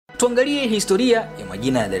Tuangalie historia ya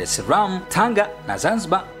majina ya Dar es Salaam, Tanga na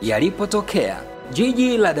Zanzibar yalipotokea.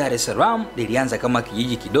 Jiji la Dar es Salaam lilianza kama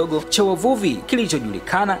kijiji kidogo cha wavuvi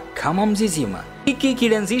kilichojulikana kama Mzizima. Hiki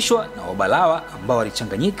kilianzishwa na Wabalawa ambao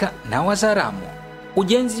walichanganyika na Wazaramo.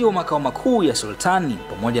 Ujenzi wa makao makuu ya sultani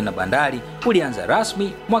pamoja na bandari ulianza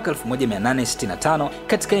rasmi mwaka 1865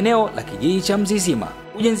 katika eneo la kijiji cha Mzizima.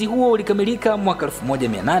 Ujenzi huo ulikamilika mwaka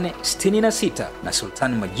 1866 na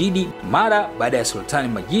Sultani Majidi. Mara baada ya Sultani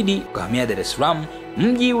Majidi kuhamia Dar es Salaam,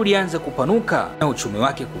 mji ulianza kupanuka na uchumi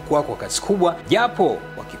wake kukua kwa kasi kubwa, japo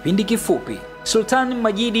kwa kipindi kifupi. Sultani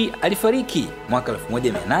Majidi alifariki mwaka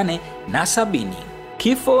 1870.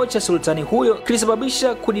 Kifo cha sultani huyo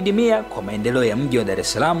kilisababisha kudidimia kwa maendeleo ya mji wa Dar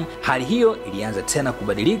es Salaam. Hali hiyo ilianza tena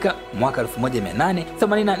kubadilika mwaka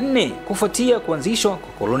 1884 kufuatia kuanzishwa kwa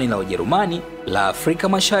koloni la Ujerumani la Afrika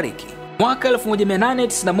Mashariki. Mwaka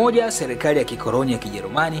 1891 serikali ya kikoloni ya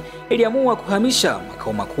Kijerumani iliamua kuhamisha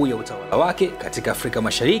makao makuu ya utawala wake katika Afrika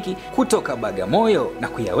Mashariki kutoka Bagamoyo na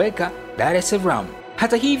kuyaweka Dar es Salaam.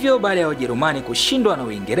 Hata hivyo, baada ya Wajerumani kushindwa na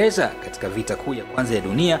Uingereza katika vita kuu ya kwanza ya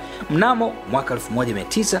dunia mnamo mwaka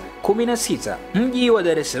 1916, mji wa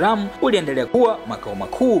Dar es Salaam uliendelea kuwa makao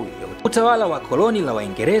makuu ya utawala wa koloni la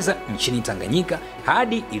Waingereza nchini Tanganyika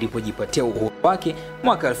hadi ilipojipatia uhuru wake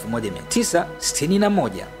mwaka 1961.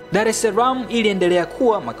 Dar es Salaam iliendelea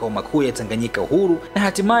kuwa makao makuu ya Tanganyika huru na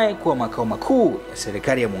hatimaye kuwa makao makuu ya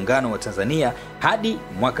serikali ya muungano wa Tanzania hadi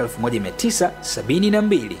mwaka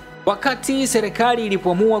 1972. Wakati serikali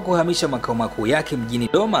ilipoamua kuhamisha makao makuu yake mjini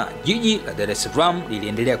Dodoma, jiji la Dar es Salaam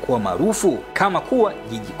liliendelea kuwa maarufu kama kuwa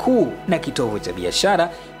jiji kuu na kitovu cha biashara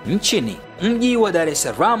nchini. Mji wa Dar es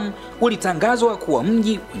Salaam ulitangazwa kuwa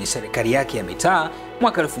mji wenye serikali yake ya mitaa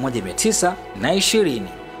mwaka 1920.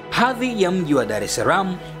 Hadhi ya mji wa Dar es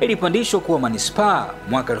Salaam ilipandishwa kuwa manispaa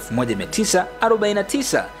mwaka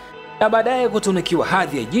 1949 na baadaye kutunukiwa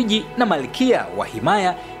hadhi ya jiji na malkia wa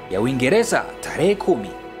himaya ya Uingereza tarehe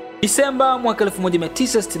 10 Disemba mwaka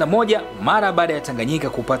 1961, mara baada ya Tanganyika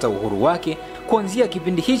kupata uhuru wake. Kuanzia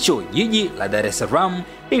kipindi hicho, jiji la Dar es Salaam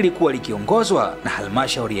lilikuwa likiongozwa na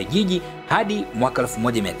halmashauri ya jiji hadi mwaka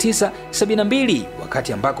 1972,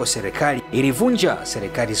 wakati ambako serikali ilivunja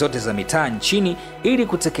serikali zote za mitaa nchini ili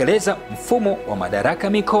kutekeleza mfumo wa madaraka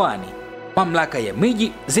mikoani. Mamlaka ya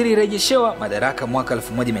miji zilirejeshewa madaraka mwaka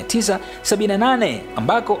 1978,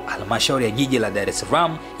 ambako halmashauri ya jiji la Dar es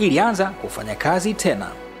Salaam ilianza kufanya kazi tena.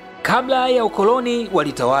 Kabla ya ukoloni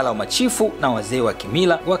walitawala wa machifu na wazee wa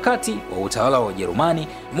kimila. Wakati wa utawala wa Ujerumani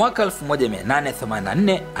mwaka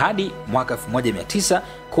 1884 hadi mwaka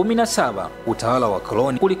 1917, utawala wa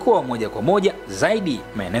koloni ulikuwa moja kwa moja zaidi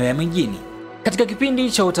maeneo ya mijini. Katika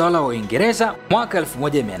kipindi cha utawala wa Uingereza mwaka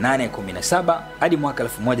 1817 hadi mwaka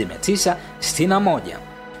 1961.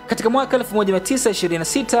 Katika mwaka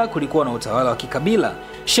 1926 kulikuwa na utawala wa kikabila.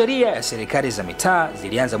 Sheria ya serikali za mitaa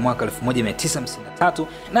zilianza mwaka 1953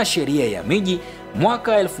 na sheria ya miji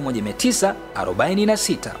mwaka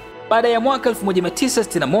 1946. Baada ya mwaka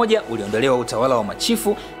 1961 uliondolewa utawala wa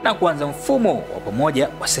machifu na kuanza mfumo wa pamoja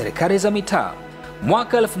wa serikali za mitaa.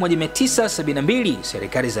 Mwaka 1972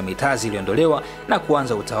 serikali za mitaa ziliondolewa na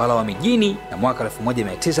kuanza utawala wa mijini, na mwaka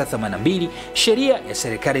 1982 sheria ya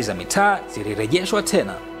serikali za mitaa zilirejeshwa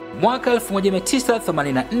tena. Mwaka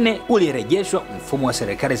 1984 ulirejeshwa mfumo wa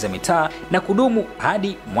serikali za mitaa na kudumu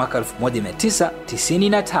hadi mwaka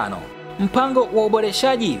 1995. Mpango wa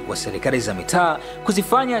uboreshaji wa serikali za mitaa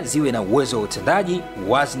kuzifanya ziwe na uwezo wa utendaji,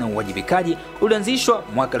 uwazi na uwajibikaji ulianzishwa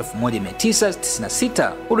mwaka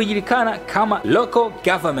 1996, ulijulikana kama Local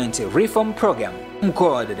Government Reform Program.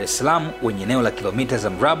 Mkoa wa Dar es Salaam wenye eneo la kilomita za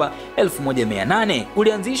mraba 1800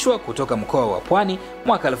 ulianzishwa kutoka mkoa wa Pwani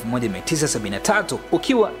mwaka 1973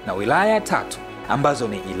 ukiwa na wilaya tatu ambazo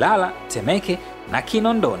ni Ilala, Temeke na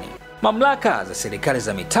Kinondoni. Mamlaka za serikali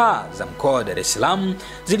za mitaa za mkoa wa Dar es Salaam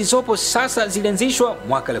zilizopo sasa zilianzishwa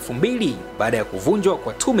mwaka 2000 baada ya kuvunjwa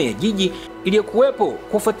kwa tume ya jiji iliyokuwepo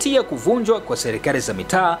kufuatia kuvunjwa kwa serikali za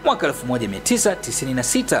mitaa mwaka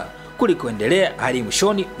 1996 kulikoendelea hadi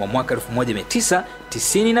mwishoni mwa mwaka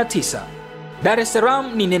 1999. Dar es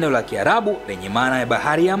Salaam ni neno la Kiarabu lenye maana ya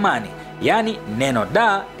bahari ya amani, yaani neno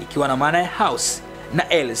da likiwa na maana ya house na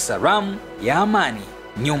el Salam ya amani,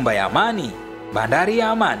 nyumba ya amani, bandari ya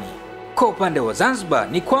amani. Kwa upande wa Zanzibar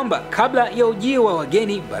ni kwamba kabla ya ujio wa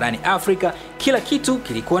wageni barani Afrika, kila kitu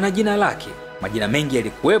kilikuwa na jina lake. Majina mengi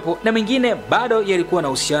yalikuwepo na mengine bado yalikuwa na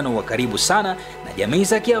uhusiano wa karibu sana na jamii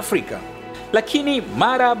za Kiafrika. Lakini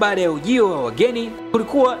mara baada ya ujio wa wageni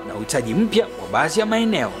kulikuwa na uhitaji mpya wa baadhi ya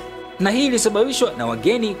maeneo. na hii ilisababishwa na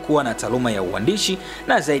wageni kuwa na taaluma ya uandishi,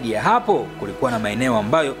 na zaidi ya hapo kulikuwa na maeneo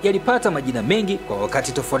ambayo yalipata majina mengi kwa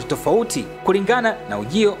wakati tofauti tofauti kulingana na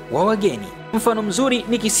ujio wa wageni. Mfano mzuri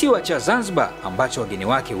ni kisiwa cha Zanzibar ambacho wageni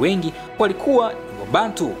wake wengi walikuwa ni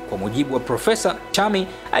Wabantu. Kwa mujibu wa Profesa Chami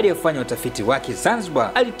aliyefanya utafiti wake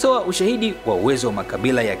Zanzibar, alitoa ushahidi wa uwezo wa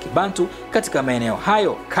makabila ya Kibantu katika maeneo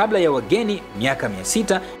hayo kabla ya wageni miaka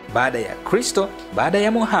 600 baada ya Kristo, baada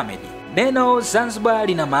ya Muhammad. Neno Zanzibar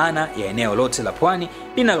lina maana ya eneo lote la pwani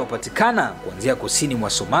linalopatikana kuanzia kusini mwa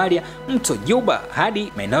Somalia, mto Juba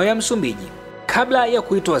hadi maeneo ya Msumbiji. Kabla ya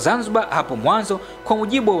kuitwa Zanzibar hapo mwanzo, kwa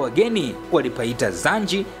mujibu wa wageni walipaita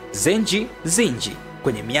Zanji, Zenji, Zinji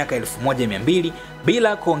kwenye miaka 1200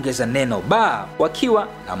 bila kuongeza neno ba, wakiwa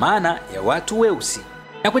na maana ya watu weusi.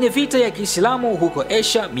 Na kwenye vita ya Kiislamu huko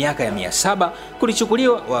Asia miaka ya 700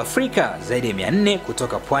 kulichukuliwa Waafrika zaidi ya 400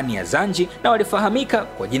 kutoka pwani ya Zanji na walifahamika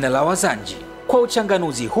kwa jina la Wazanji. Kwa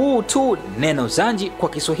uchanganuzi huu tu, neno Zanji kwa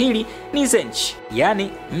Kiswahili ni Zenji, yani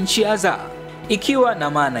nchi ya Zaa, ikiwa na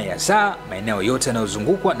maana ya Zaa, maeneo yote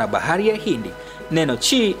yanayozungukwa na bahari ya Hindi. Neno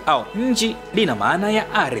chi au nji lina maana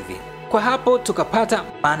ya ardhi. Kwa hapo tukapata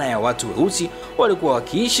maana ya watu weusi walikuwa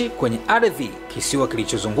wakiishi kwenye ardhi, kisiwa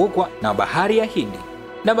kilichozungukwa na bahari ya Hindi.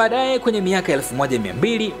 Na baadaye kwenye miaka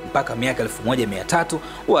 1200 mpaka miaka 1300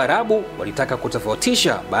 Waarabu walitaka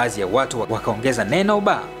kutofautisha baadhi ya watu, wakaongeza neno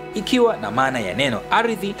ba, ikiwa na maana ya neno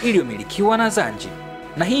ardhi iliyomilikiwa na Zanji,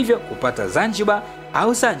 na hivyo kupata Zanzibar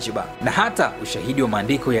au Zanzibar. Na hata ushahidi wa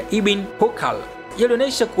maandiko ya Ibn Hukal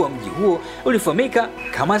yalionyesha kuwa mji huo ulifahamika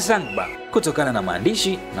kama Zanzibar kutokana na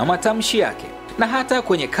maandishi na matamshi yake. Na hata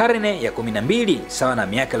kwenye karne ya 12 sawa na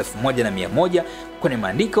miaka 1100 kwenye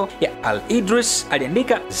maandiko ya Al-Idris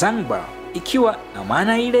aliandika Zanzibar ikiwa na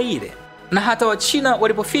maana ile ile. Na hata Wachina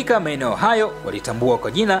walipofika maeneo hayo walitambua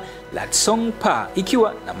kwa jina la Tsongpa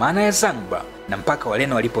ikiwa na maana ya Zanzibar, na mpaka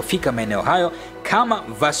Wareno walipofika maeneo hayo kama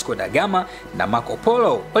Vasco da Gama na Marco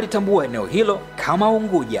Polo walitambua eneo hilo kama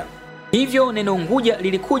Unguja. Hivyo neno Unguja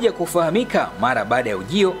lilikuja kufahamika mara baada ya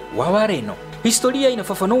ujio wa Wareno. Historia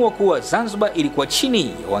inafafanua kuwa Zanzibar ilikuwa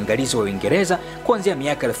chini ya uangalizi wa Uingereza kuanzia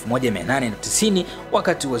miaka 1890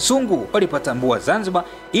 wakati wazungu walipotambua Zanzibar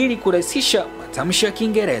ili kurahisisha matamshi ya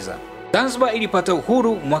Kiingereza. Zanzibar ilipata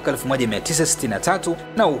uhuru mwaka 1963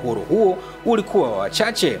 na uhuru huo ulikuwa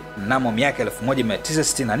wachache. Mnamo miaka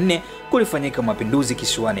 1964 kulifanyika mapinduzi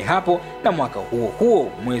kisiwani hapo, na mwaka huo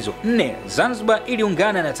huo mwezi wa 4 Zanzibar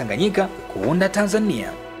iliungana na Tanganyika kuunda Tanzania.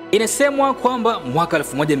 Inasemwa kwamba mwaka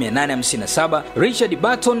 1857 Richard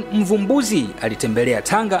Burton mvumbuzi alitembelea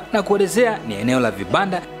Tanga na kuelezea ni eneo la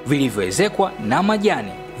vibanda vilivyoezekwa na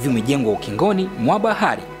majani vimejengwa ukingoni mwa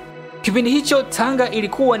bahari. Kipindi hicho Tanga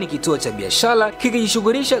ilikuwa ni kituo cha biashara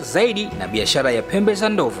kikijishughulisha zaidi na biashara ya pembe za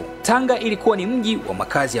ndovu. Tanga ilikuwa ni mji wa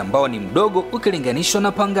makazi ambao ni mdogo ukilinganishwa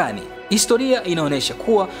na Pangani. Historia inaonyesha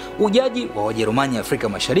kuwa ujaji wa Wajerumani Afrika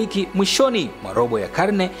Mashariki mwishoni mwa robo ya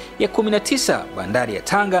karne ya 19, bandari ya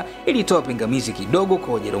Tanga ilitoa pingamizi kidogo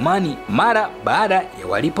kwa Wajerumani mara baada ya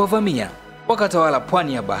walipovamia. Wakatawala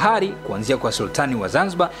pwani ya bahari kuanzia kwa sultani wa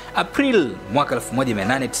Zanzibar April mwaka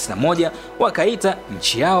 1891, wakaita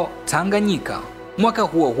nchi yao Tanganyika. Mwaka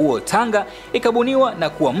huo huo Tanga ikabuniwa na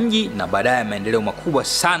kuwa mji, na baadaye maendeleo makubwa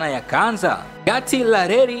sana yakaanza. Gati la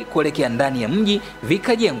reli kuelekea ndani ya mji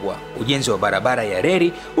vikajengwa. Ujenzi wa barabara ya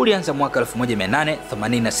reli ulianza mwaka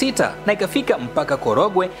 1886 na ikafika mpaka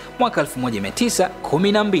Korogwe mwaka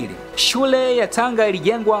 1912. Shule ya Tanga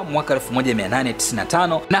ilijengwa mwaka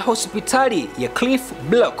 1895 na hospitali ya Cliff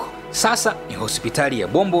Block, sasa ni hospitali ya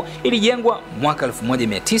Bombo, ilijengwa mwaka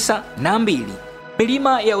 1902.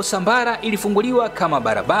 Milima ya Usambara ilifunguliwa kama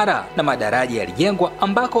barabara na madaraja yalijengwa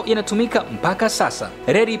ambako yanatumika mpaka sasa.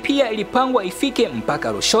 Reli pia ilipangwa ifike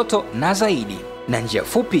mpaka Lushoto na zaidi, na njia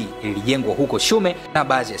fupi ilijengwa huko Shume na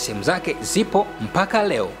baadhi ya sehemu zake zipo mpaka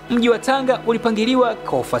leo. Mji wa Tanga ulipangiliwa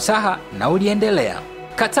kwa ufasaha na uliendelea.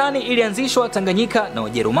 Katani ilianzishwa Tanganyika na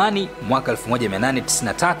Ujerumani mwaka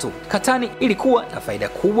 1893. Katani ilikuwa na faida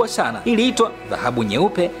kubwa sana, iliitwa dhahabu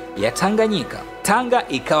nyeupe ya Tanganyika. Tanga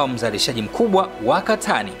ikawa mzalishaji mkubwa wa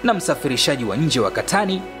katani na msafirishaji wa nje wa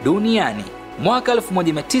katani duniani. Mwaka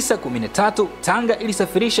 1913 Tanga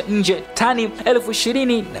ilisafirisha nje tani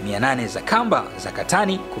 20,800 za kamba za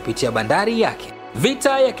katani kupitia bandari yake.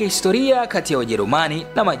 Vita ya kihistoria kati ya Wajerumani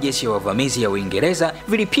na majeshi ya wavamizi ya Uingereza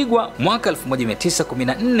vilipigwa mwaka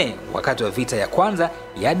 1914 wakati wa vita ya kwanza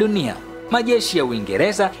ya dunia. Majeshi ya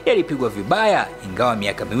Uingereza yalipigwa vibaya, ingawa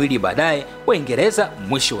miaka miwili baadaye Waingereza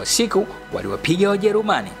mwisho wa siku waliwapiga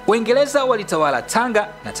Wajerumani. Waingereza walitawala Tanga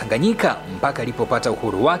na Tanganyika mpaka ilipopata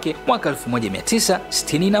uhuru wake mwaka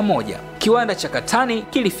 1961. Kiwanda cha katani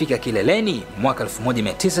kilifika kileleni mwaka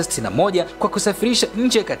 1961 kwa kusafirisha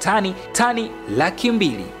nje katani tani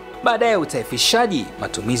 200,000. Baadaye utaifishaji,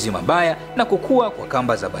 matumizi mabaya na kukua kwa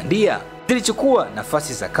kamba za bandia zilichukua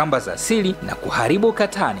nafasi za kamba za asili na kuharibu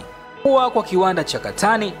katani. Kuwa kwa kiwanda cha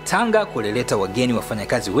katani Tanga kulileta wageni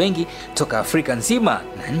wafanyakazi wengi toka Afrika nzima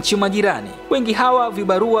na nchi majirani. Wengi hawa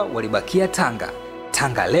vibarua walibakia Tanga.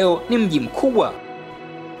 Tanga leo ni mji mkubwa.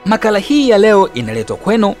 Makala hii ya leo inaletwa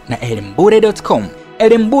kwenu na elimbure.com.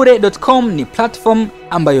 Elimbure.com ni platform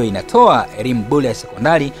ambayo inatoa elimu bure ya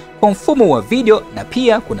sekondari kwa mfumo wa video, na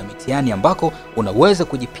pia kuna mitihani ambako unaweza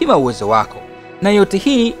kujipima uwezo wako. Na yote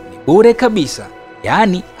hii ni bure kabisa,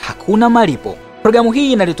 yaani hakuna malipo. Programu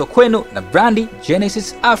hii inaletwa kwenu na brandi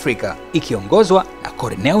Genesis Africa ikiongozwa na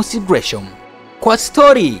Cornelius Gresham. Kwa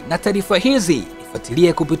story na taarifa hizi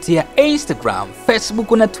nifuatilie kupitia Instagram,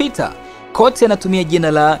 Facebook na Twitter. Kote anatumia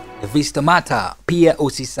jina la The Vista Matter. Pia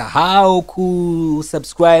usisahau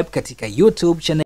kusubscribe katika YouTube channel